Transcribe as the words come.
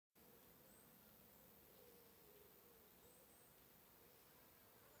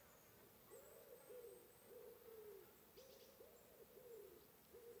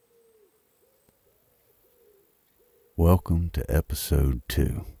Welcome to episode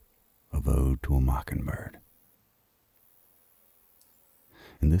 2 of Ode to a Mockingbird.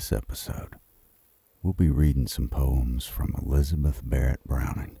 In this episode, we'll be reading some poems from Elizabeth Barrett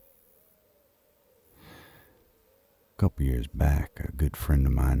Browning. A couple years back, a good friend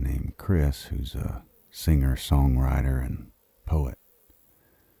of mine named Chris, who's a singer, songwriter, and poet,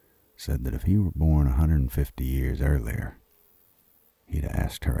 said that if he were born 150 years earlier, he'd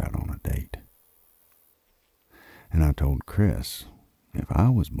asked her out on a date. And I told Chris, if I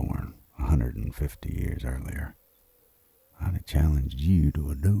was born 150 years earlier, I'd have challenged you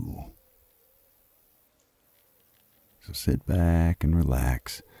to a duel. So sit back and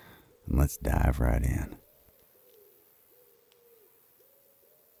relax, and let's dive right in.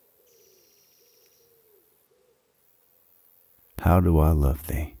 How Do I Love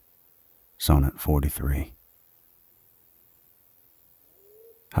Thee? Sonnet 43.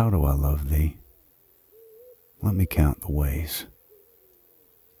 How do I love thee? Let me count the ways.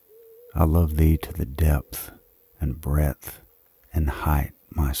 I love thee to the depth and breadth and height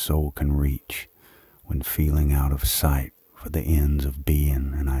my soul can reach when feeling out of sight for the ends of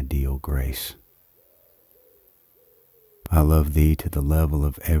being and ideal grace. I love thee to the level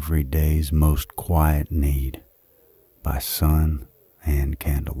of every day's most quiet need by sun and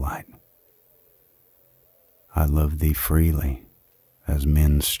candlelight. I love thee freely as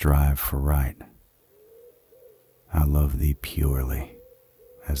men strive for right. I love thee purely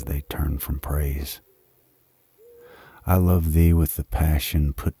as they turn from praise. I love thee with the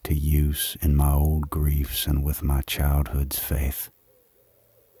passion put to use in my old griefs and with my childhood's faith.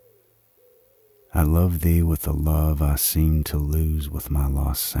 I love thee with the love I seem to lose with my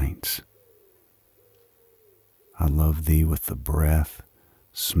lost saints. I love thee with the breath,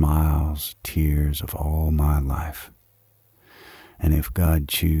 smiles, tears of all my life. And if God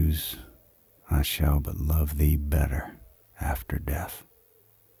choose, I shall but love thee better after death.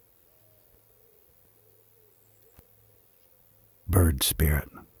 Bird Spirit.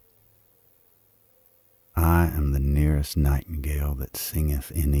 I am the nearest nightingale that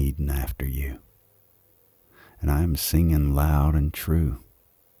singeth in Eden after you, and I am singing loud and true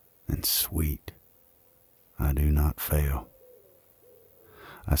and sweet. I do not fail.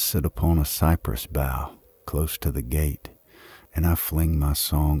 I sit upon a cypress bough close to the gate, and I fling my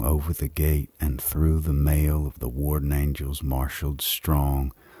song over the gate and through the mail of the warden angels marshaled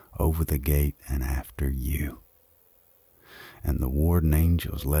strong over the gate and after you. And the warden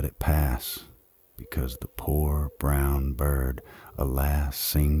angels let it pass, because the poor brown bird, alas,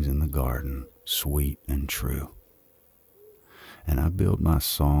 sings in the garden, sweet and true. And I build my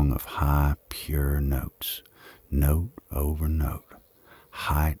song of high, pure notes, note over note,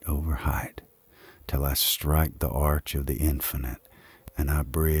 height over height, till I strike the arch of the infinite, and I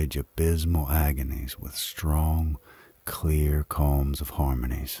bridge abysmal agonies with strong, clear calms of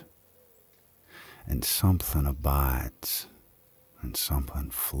harmonies. And something abides, and something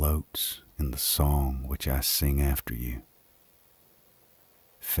floats in the song which I sing after you.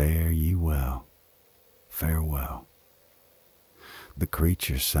 Fare ye well, farewell. The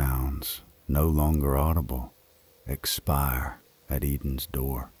creature sounds, no longer audible, expire at Eden's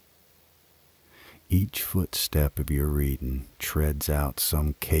door. Each footstep of your reading treads out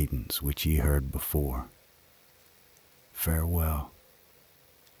some cadence which ye heard before. Farewell.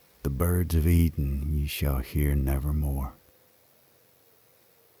 The birds of Eden ye shall hear nevermore.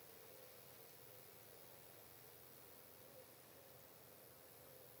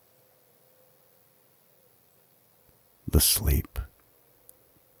 The Sleep.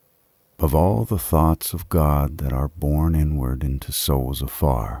 Of all the thoughts of God that are borne inward into souls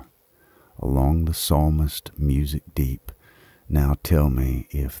afar, along the psalmist music deep, now tell me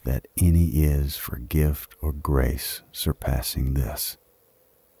if that any is for gift or grace surpassing this.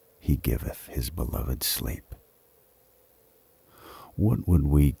 He giveth his beloved sleep. What would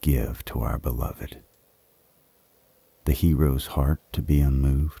we give to our beloved? The hero's heart to be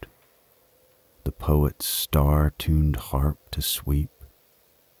unmoved, the poet's star-tuned harp to sweep,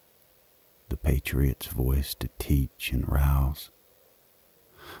 the patriot's voice to teach and rouse,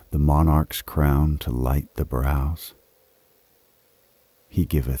 the monarch's crown to light the brows. He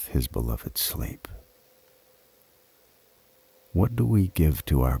giveth his beloved sleep. What do we give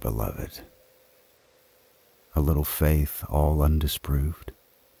to our beloved? A little faith all undisproved,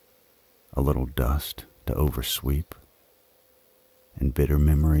 a little dust to oversweep, and bitter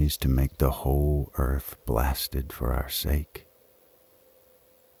memories to make the whole earth blasted for our sake.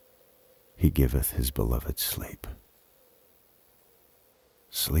 He giveth his beloved sleep.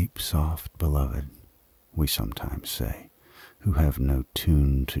 Sleep soft, beloved, we sometimes say, who have no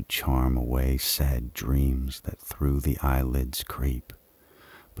tune to charm away sad dreams that through the eyelids creep,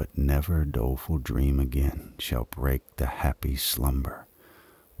 but never doleful dream again shall break the happy slumber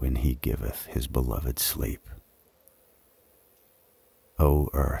when he giveth his beloved sleep. O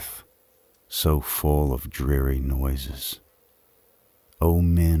earth, so full of dreary noises, O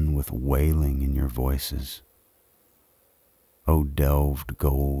men with wailing in your voices, O delved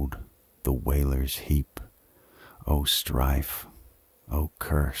gold, the wailer's heap, O strife, O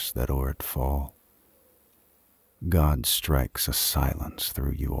curse that o'er it fall, God strikes a silence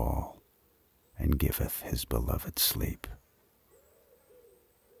through you all, and giveth his beloved sleep.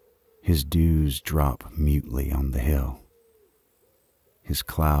 His dews drop mutely on the hill, his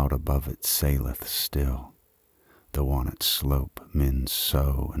cloud above it saileth still, though on its slope men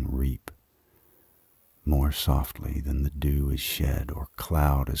sow and reap. More softly than the dew is shed, or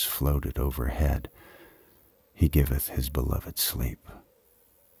cloud is floated overhead, he giveth his beloved sleep.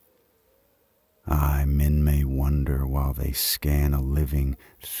 Aye, men may wonder while they scan a living,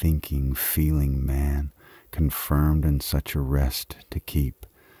 thinking, feeling man, confirmed in such a rest to keep.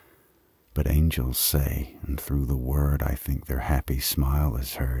 But angels say, and through the word I think their happy smile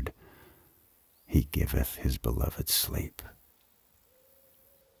is heard, he giveth his beloved sleep.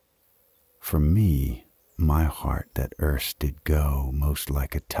 For me, my heart that erst did go most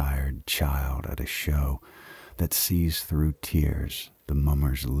like a tired child at a show, that sees through tears the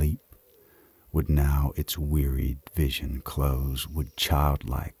mummers leap, would now its wearied vision close, would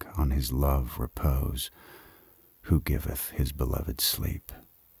childlike on his love repose, who giveth his beloved sleep.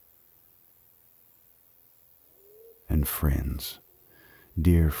 And friends,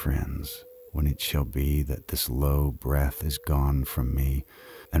 dear friends, when it shall be that this low breath is gone from me,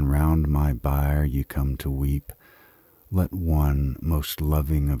 and round my bier you come to weep, let one most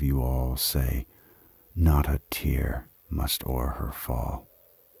loving of you all say, not a tear must o'er her fall.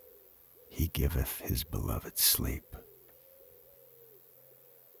 He giveth his beloved sleep.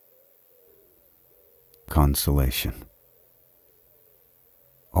 Consolation.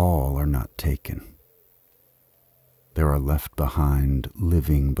 All are not taken. There are left behind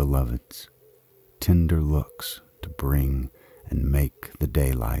living beloveds, tender looks to bring and make the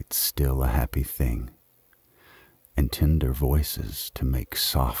daylight still a happy thing, and tender voices to make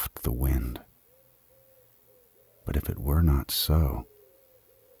soft the wind. But if it were not so,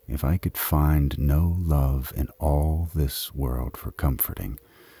 if I could find no love in all this world for comforting,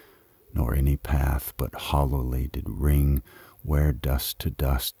 nor any path but hollowly did ring where dust to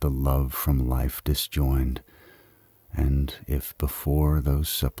dust the love from life disjoined, and if before those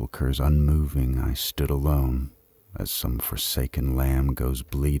sepulchres unmoving I stood alone, as some forsaken lamb goes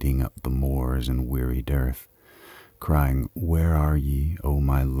bleating up the moors in weary dearth, crying, where are ye, O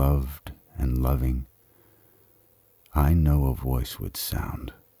my loved and loving? I know a voice would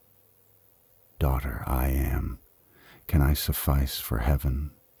sound, daughter, I am. Can I suffice for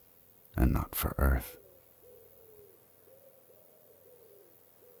heaven and not for earth?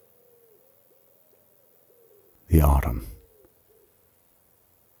 The autumn.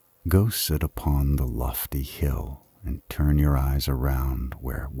 Go sit upon the lofty hill and turn your eyes around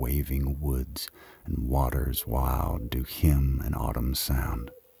where waving woods and waters wild do hymn an autumn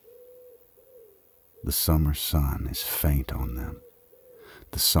sound. The summer sun is faint on them.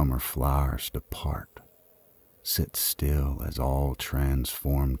 The summer flowers depart. Sit still as all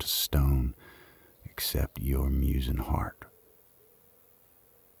transformed to stone, except your musing heart.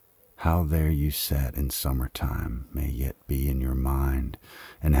 How there you sat in summertime may yet be in your mind,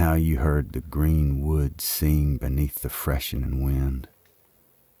 and how you heard the green woods sing beneath the freshening wind.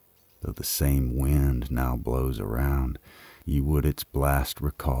 Though the same wind now blows around, you would its blast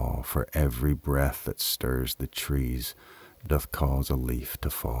recall, for every breath that stirs the trees doth cause a leaf to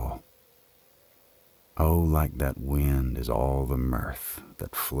fall. Oh, like that wind is all the mirth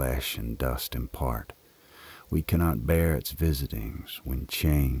that flesh and dust impart. We cannot bear its visitings when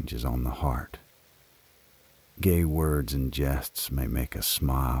change is on the heart. Gay words and jests may make us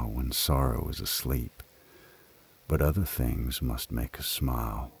smile when sorrow is asleep, but other things must make us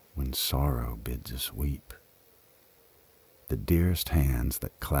smile when sorrow bids us weep. The dearest hands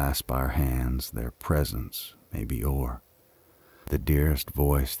that clasp our hands, their presence may be o'er. The dearest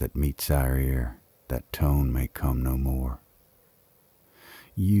voice that meets our ear, that tone may come no more.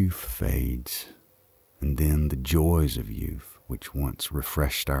 Youth fades, and then the joys of youth, which once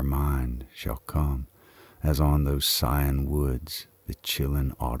refreshed our mind, shall come, as on those Sion woods the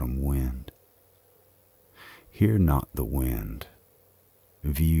chilling autumn wind. Hear not the wind,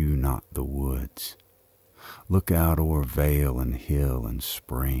 view not the woods. Look out o'er vale and hill and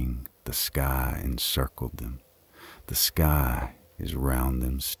spring, the sky encircled them. The sky is round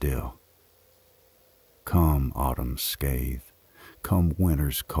them still. Come autumn's scathe, come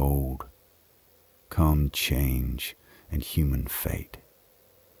winter's cold, come change and human fate.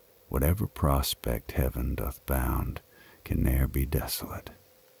 Whatever prospect heaven doth bound can ne'er be desolate.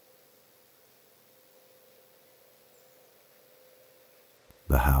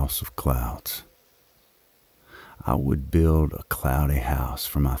 The House of Clouds. I would build a cloudy house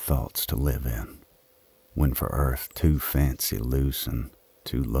for my thoughts to live in, when for earth too fancy loose and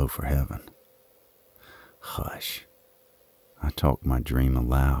too low for heaven. Hush, I talk my dream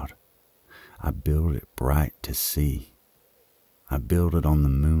aloud. I build it bright to see. I build it on the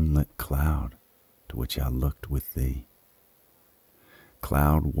moonlit cloud to which I looked with thee.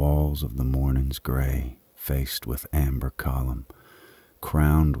 Cloud walls of the morning's gray, faced with amber column,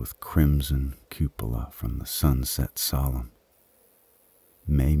 crowned with crimson cupola from the sunset solemn.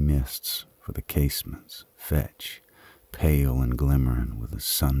 May mists for the casements fetch, pale and glimmering with a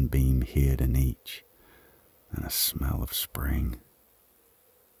sunbeam hid in each, and a smell of spring.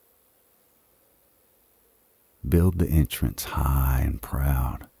 Build the entrance high and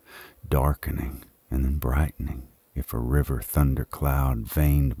proud, darkening and then brightening. If a river thundercloud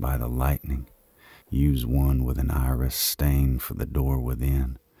veined by the lightning, use one with an iris stain for the door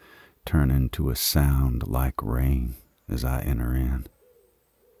within, turn into a sound like rain as I enter in.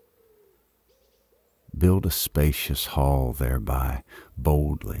 Build a spacious hall thereby,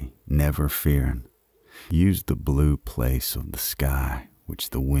 boldly, never fearing. Use the blue place of the sky, which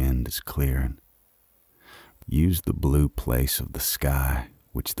the wind is clearing. Use the blue place of the sky,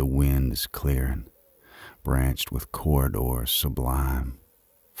 which the wind is clearing, branched with corridors sublime,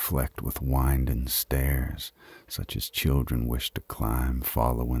 flecked with winding stairs, such as children wish to climb,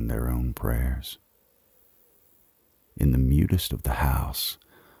 following their own prayers. In the mutest of the house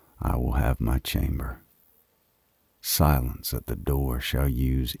I will have my chamber. Silence at the door shall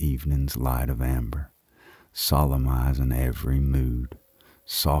use evening's light of amber, solemnizing every mood,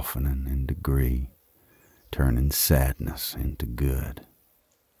 softening in degree, turning sadness into good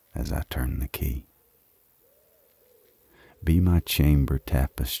as I turn the key. Be my chamber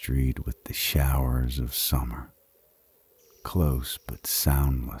tapestried with the showers of summer, close but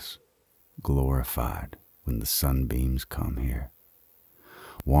soundless, glorified when the sunbeams come here.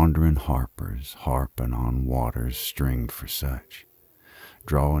 Wandering harpers harping on waters stringed for such,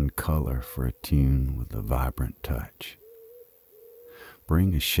 drawing color for a tune with a vibrant touch.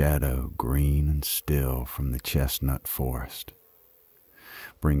 Bring a shadow green and still from the chestnut forest.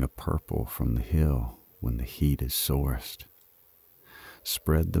 Bring a purple from the hill when the heat is sorest.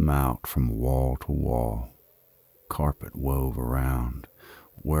 Spread them out from wall to wall, carpet wove around,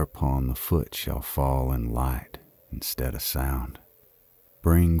 whereupon the foot shall fall in light instead of sound.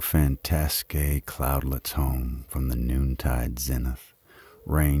 Bring fantasque cloudlets home from the noontide zenith,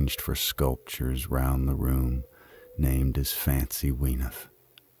 ranged for sculptures round the room, named as fancy weeneth.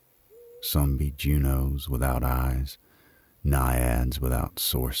 Some be Junos without eyes, naiads without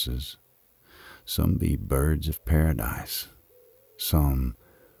sources. Some be birds of paradise, some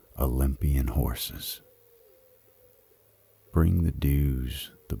Olympian horses. Bring the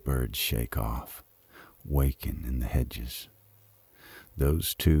dews the birds shake off, waken in the hedges.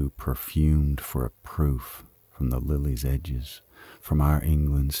 Those two perfumed for a proof from the lily's edges, from our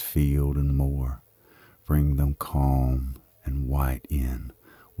England's field and moor. Bring them calm and white in,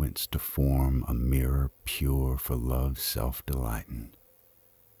 whence to form a mirror pure for love's self-delighting.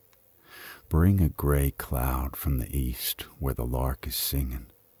 Bring a gray cloud from the east where the lark is singing,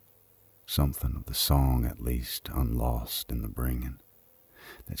 something of the song at least unlost in the bringing,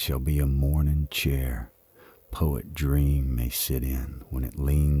 that shall be a morning chair poet dream may sit in when it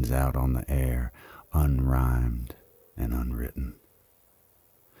leans out on the air, unrhymed and unwritten.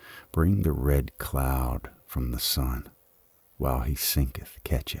 Bring the red cloud from the sun, while he sinketh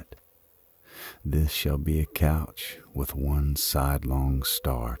catch it. This shall be a couch with one sidelong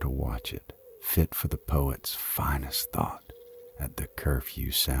star to watch it, fit for the poet's finest thought at the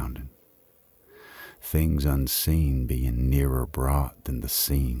curfew sounding. Things unseen being nearer brought than the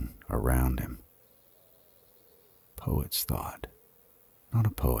scene around him. Poet's thought, not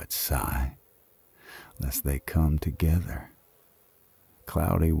a poet's sigh, lest they come together.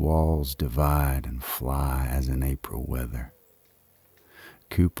 Cloudy walls divide and fly as in April weather.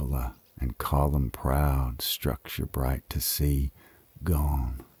 Cupola and column proud, structure bright to see,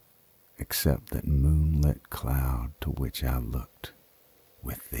 gone, except that moonlit cloud to which I looked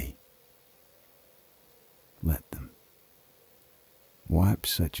with thee. Let them. Wipe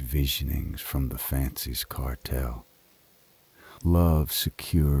such visionings from the fancy's cartel. Love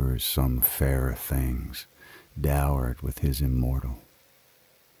secures some fairer things, dowered with his immortal.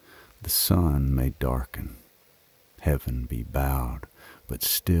 The sun may darken, heaven be bowed, but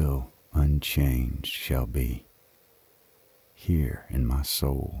still unchanged shall be. Here in my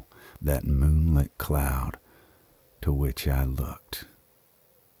soul that moonlit cloud to which I looked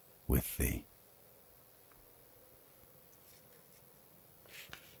with thee.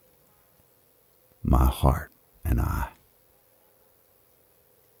 My heart and I.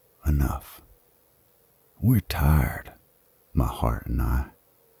 Enough. We're tired, my heart and I.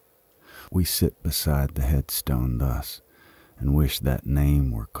 We sit beside the headstone thus, and wish that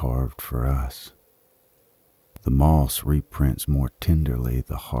name were carved for us. The moss reprints more tenderly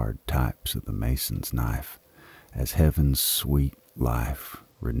the hard types of the mason's knife, as heaven's sweet life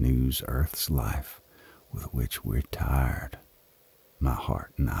renews earth's life, with which we're tired, my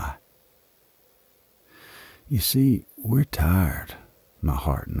heart and I. You see, we're tired, my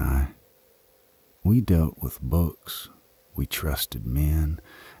heart and I. We dealt with books, we trusted men,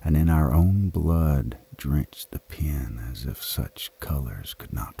 and in our own blood drenched the pen as if such colors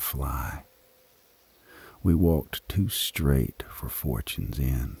could not fly. We walked too straight for fortune's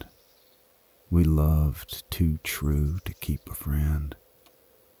end. We loved too true to keep a friend.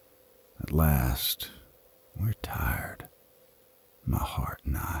 At last, we're tired, my heart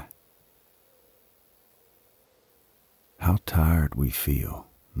and I. How tired we feel,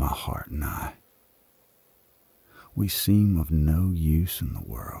 my heart and I. We seem of no use in the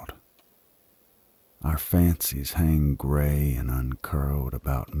world. Our fancies hang gray and uncurled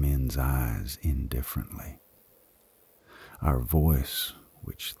about men's eyes indifferently. Our voice,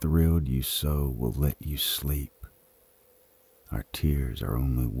 which thrilled you so, will let you sleep. Our tears are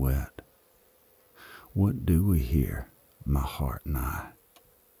only wet. What do we hear, my heart and I?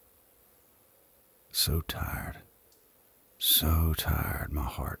 So tired, my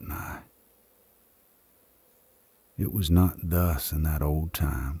heart and I. It was not thus in that old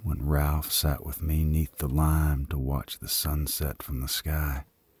time when Ralph sat with me 'neath the lime to watch the sunset from the sky.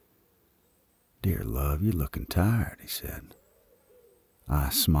 "Dear love, you're looking tired," he said. I,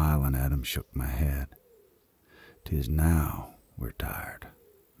 smiling at him, shook my head. "'Tis now we're tired,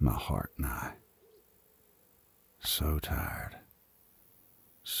 my heart and I. So tired,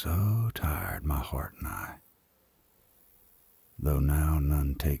 my heart and I. Though now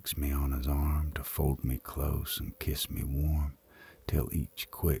none takes me on his arm to fold me close and kiss me warm, till each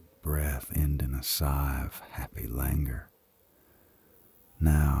quick breath end in a sigh of happy languor.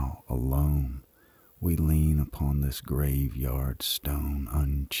 Now, alone, we lean upon this graveyard stone,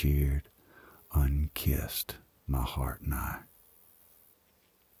 uncheered, unkissed, my heart and I.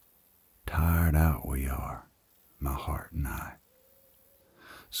 Tired out we are, my heart and I.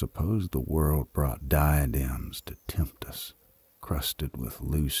 Suppose the world brought diadems to tempt us, crusted with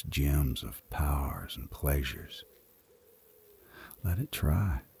loose gems of powers and pleasures. Let it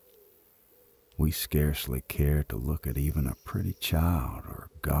try. We scarcely care to look at even a pretty child or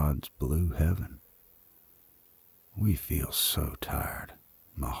God's blue heaven. We feel so tired,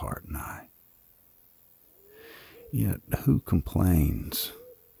 my heart and I. Yet who complains,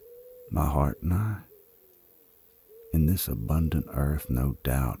 my heart and I? In this abundant earth, no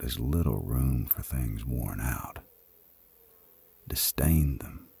doubt, is little room for things worn out. Disdain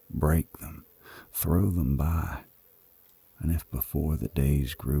them, break them, throw them by, and if before the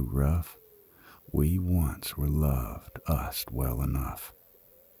days grew rough, we once were loved us well enough,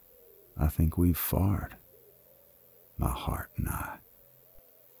 I think we've fared, my heart and I.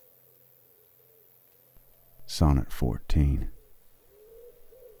 Sonnet 14.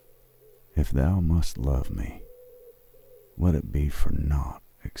 If thou must love me, let it be for naught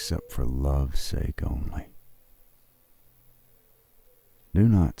except for love's sake only. Do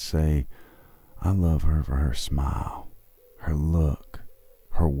not say, I love her for her smile, her look,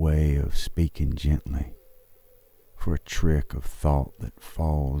 her way of speaking gently, for a trick of thought that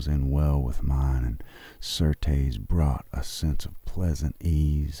falls in well with mine, and certes brought a sense of pleasant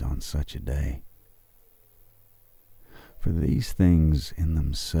ease on such a day. For these things in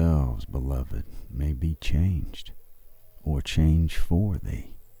themselves, beloved, may be changed, or change for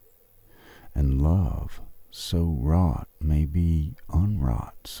thee, and love so wrought may be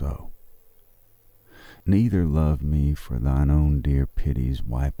unwrought so. Neither love me for thine own dear pities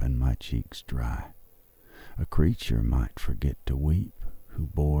wiping my cheeks dry. A creature might forget to weep who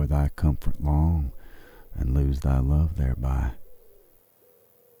bore thy comfort long, and lose thy love thereby.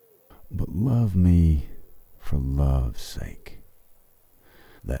 But love me for love's sake,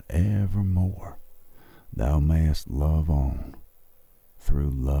 that evermore thou mayest love on through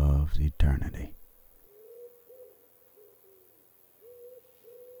love's eternity.